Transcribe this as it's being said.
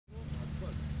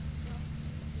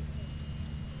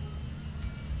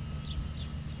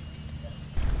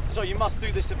So you must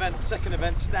do this event, second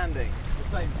event, standing. It's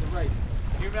the same, it's a race.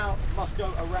 You now must go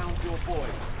around your boy.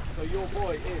 So your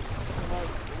boy is the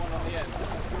one on the end.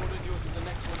 Jordan, yours is the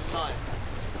next one in line.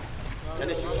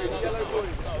 And if you choose yellow boy,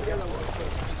 yellow one.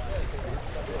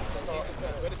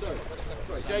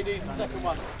 Sorry, JD's the second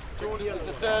one. Jordan's is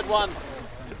the third one.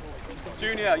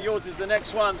 Junior, yours is the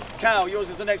next one. Cal, yours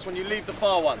is the next one. You leave the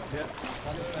far one.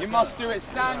 You must do it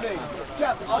standing.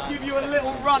 Chaps, I'll give you a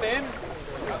little run in,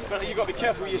 but you've got to be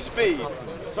careful with your speed.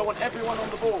 So I want everyone on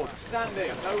the board.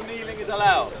 Standing. No kneeling is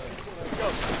allowed.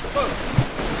 Go. Boom.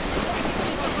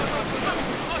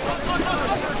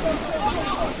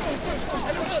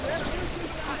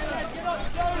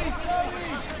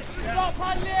 Get up,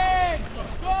 Hanley!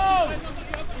 Go!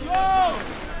 Go!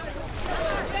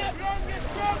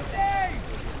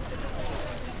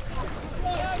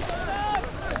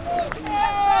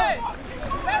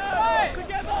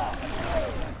 Together!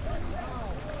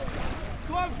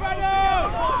 Go on, Fredo!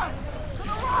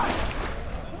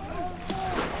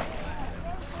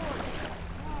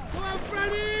 Come on,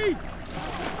 Freddie!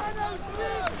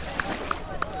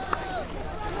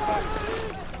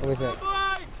 What is it?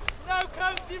 No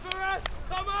coaching for us!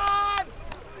 Come on!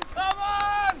 Come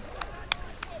on!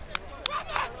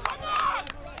 Come on!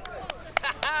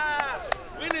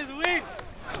 Winners win!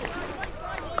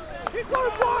 Keep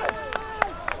going, boys!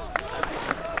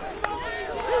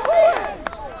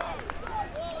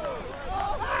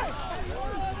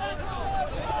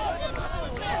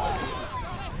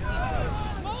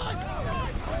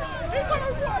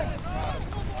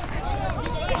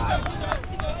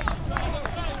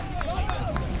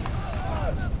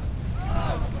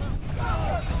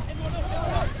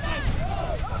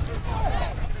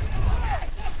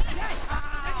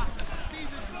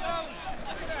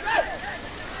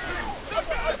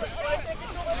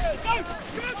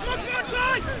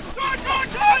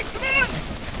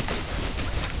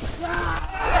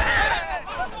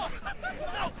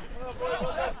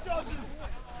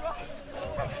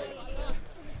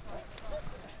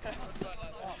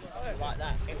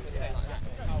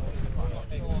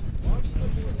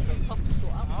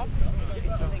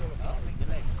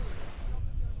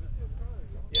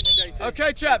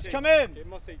 Okay, chaps, come in.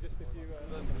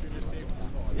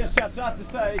 Yes, chaps, I have to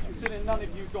say, considering none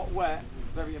of you got wet,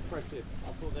 very impressive.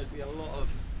 I thought there'd be a lot of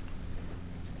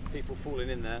people falling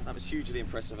in there. That was hugely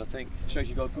impressive, I think. Shows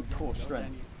you got a good core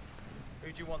strength.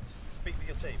 Who do you want to speak with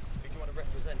your team? Who do you want to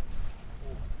represent?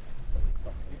 Who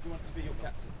do you want to be your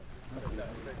captain?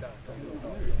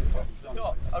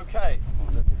 Doc, okay.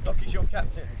 Doc is your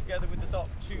captain. Together with the Doc,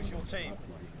 choose your team.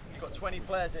 You've got 20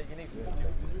 players here, you need 40.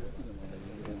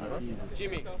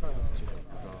 Jimmy.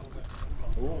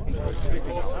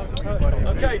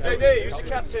 Okay, JD, who's your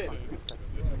captain?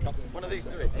 One of these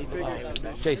three.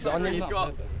 Jason, You've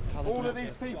got all of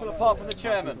these people apart from the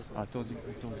chairman. Doors is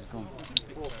gone.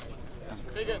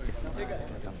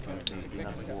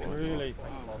 Really?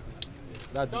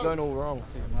 Lads, you're going all wrong.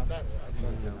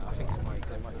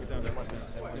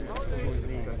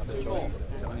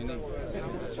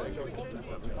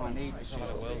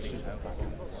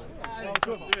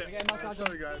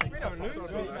 Sorry guys.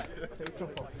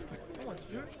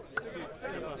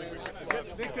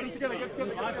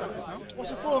 What's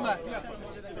the format?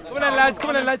 Come on then, lads. Come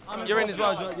on then, lads. You're in as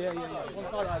well. Yeah. One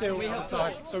side still, one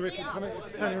side. So if you come in,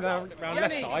 turning around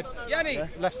left side. Yanni. Yeah,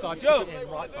 left side, Joe. stick it in,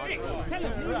 right side. Tell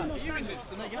him, you're in this.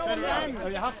 Turn around. Oh,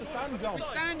 you have to stand, John.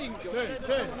 We're standing, John.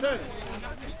 Turn.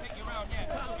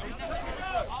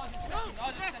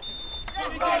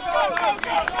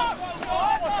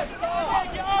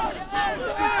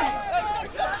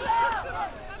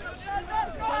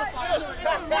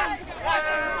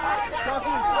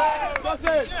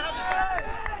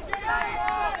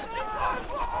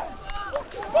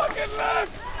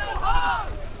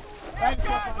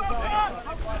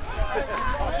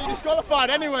 You're disqualified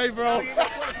anyway, bro.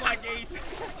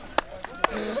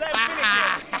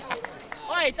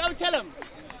 Oi, don't tell him.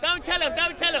 Don't tell him.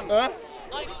 Huh?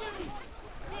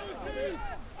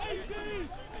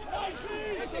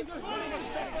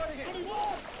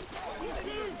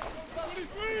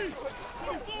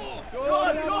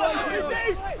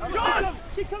 John!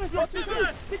 Keep coming, John!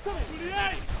 Keep coming!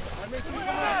 28!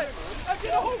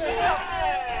 Get a whole ball!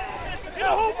 Get a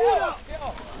whole ball!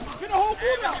 Get a whole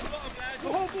ball! The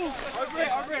whole ball!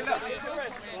 Over it,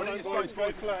 look. Boys,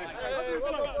 play.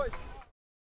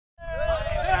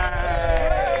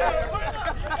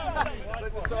 They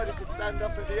decided to stand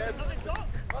up at the end.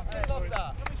 I love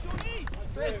that.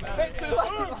 Bit too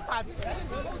late, lads.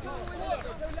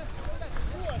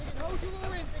 Hold your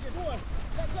oar in. Go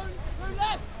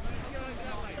left.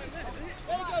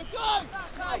 There you go.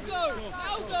 Go! go!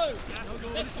 Now go!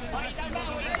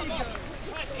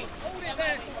 Hold it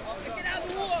there! Get out of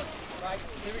the water! Right,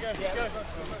 here we go, let's go.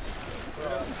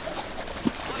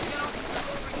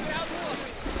 Get out of the water!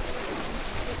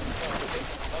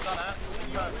 Well done, Ant.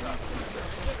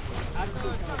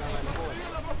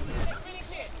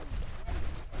 Finish it!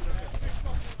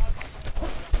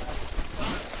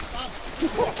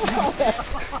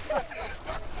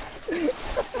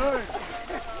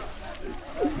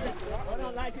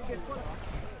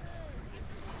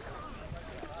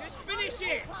 Just finish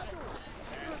it!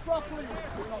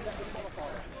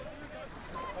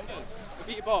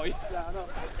 Beat your boy.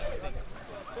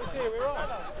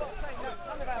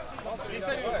 He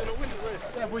said he was going to win the race.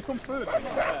 Yeah, we come third.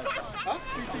 Huh?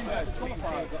 2 teams there.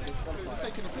 Qualified. Who's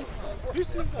taking the pick? Who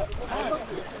seems that?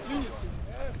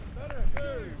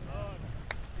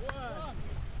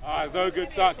 Ah, it's no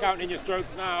good start counting your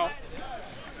strokes now.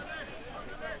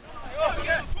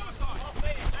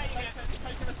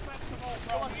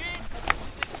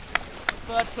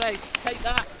 Third place. Take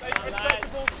that.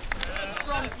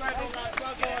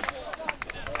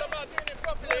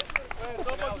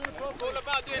 All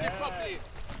about doing it properly.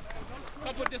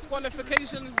 Couple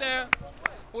disqualifications there.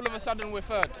 All of a sudden we're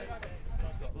third.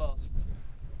 Got lost.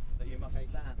 That you must stand.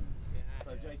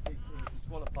 So JT's team is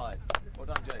disqualified. Well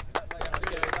done, Jason.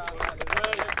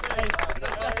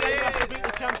 Beat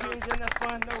the champions in, that's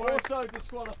fine, no worries. Also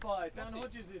disqualified, Dan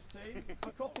Hodges' team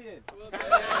for copying. Well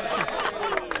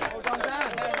done, Dan.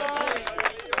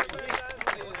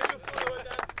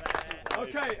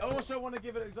 Okay, I also want to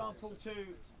give an example to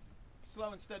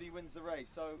slow and steady wins the race.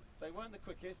 So they weren't the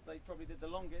quickest, they probably did the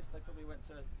longest, they probably went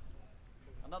to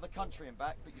another country and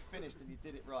back, but you finished and you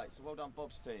did it right. So well done,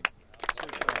 Bob's team.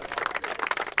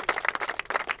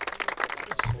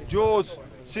 George,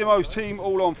 Simo's team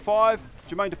all on 5.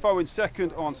 Jermaine Defoe in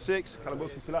second on 6. Callum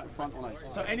Wilson still out in front on 8.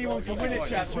 So anyone can win it,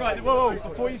 chaps. Right, whoa,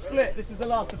 before you split, this is the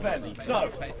last event.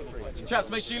 So, chaps,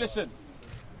 make sure you listen.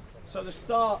 So the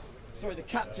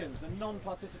captains, the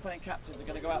non-participating captains are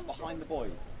going to go out behind the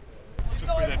boys.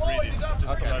 Just where they're breathing,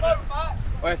 just below them.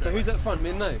 Alright, so who's at the front? Me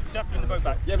and no? Jump in the boat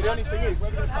back. Yeah, but the only thing is, where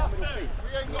are we going to put our middle feet?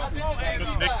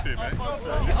 Just next to him, mate.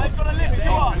 I've got a list,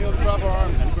 come on. We'll grab our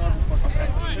arms.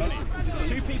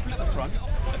 Two people at the front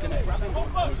are going to grab them.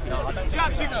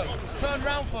 Jab signal, turn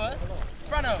round first.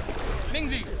 Frano,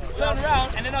 Mingsy, turn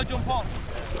around and then I'll jump on.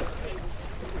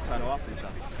 Turn after each other.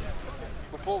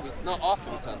 Before we, not after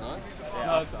we turn, no?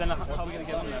 No, then how are we going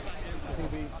to get on there? It's going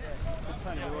to be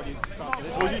already started.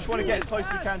 Well, you just want to get as close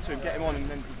as you can to him, get him on, and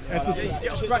then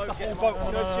Just drag the whole boat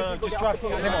on. Just drag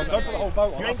him on. Don't put the whole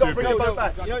boat on. you ain't got to bring the boat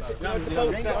back. You don't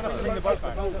Bring the boat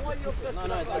back. No,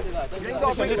 don't do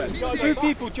that. Listen, 2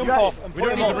 people jump off and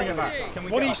put him on. Bring him back.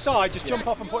 One each side, just jump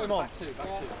off and put him on.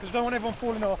 Because we don't want everyone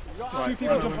falling off. Just 2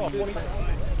 people jump off, one each side.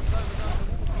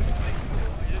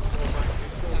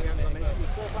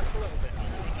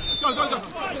 Go, go, go!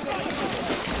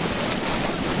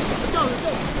 Go,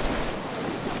 go!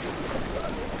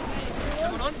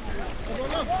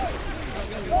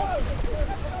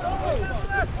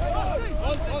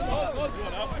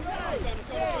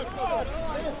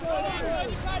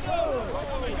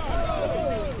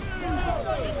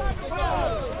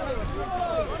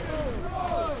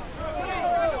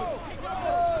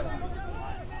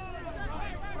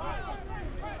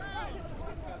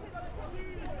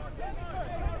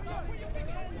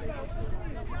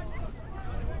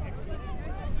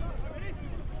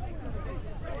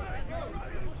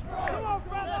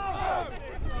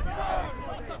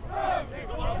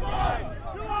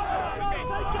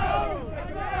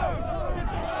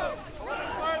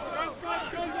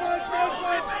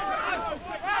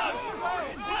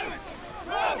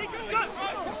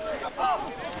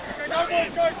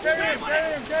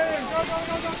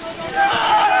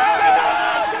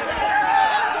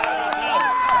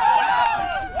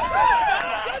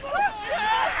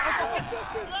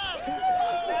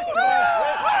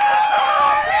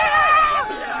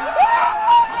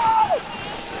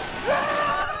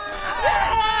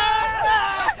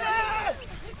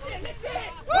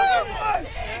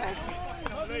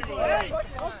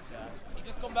 He's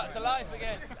just come back to life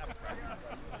again.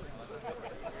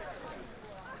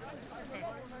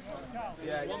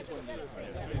 Yeah,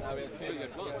 No, we had 2. You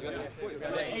got 6 points.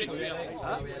 6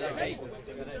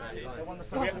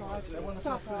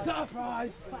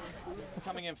 surprise!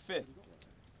 Coming in 5th.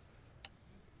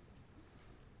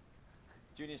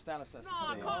 Junior Stanislas' team.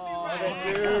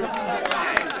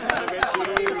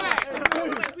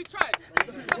 We tried.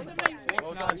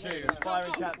 Well done, June.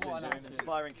 Inspiring captain, June.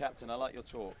 Inspiring captain. I like your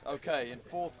talk. Okay, in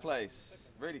 4th place.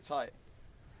 Really tight.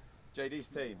 JD's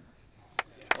team.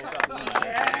 Well done.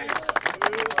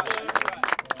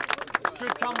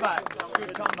 Good comeback.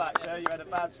 Good comeback there. You had a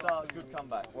bad start. Good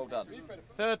comeback. Well done.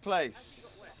 Third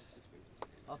place.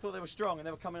 I thought they were strong and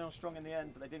they were coming on strong in the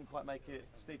end, but they didn't quite make it.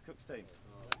 Steve Cook's team.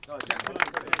 Oh, Jackson.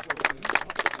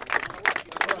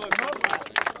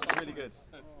 Really good.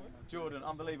 Jordan,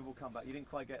 unbelievable comeback. You didn't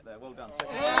quite get there. Well done.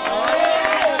 Second.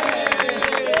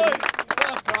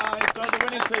 So the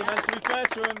winning team, and to be fair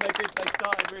to them, they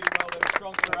started really well. They were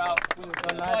strong throughout.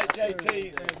 Despite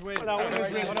JT's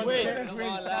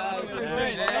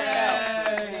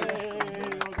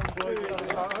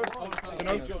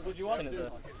What do you want?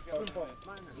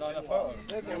 No, no,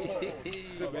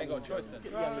 we ain't got a choice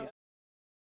then.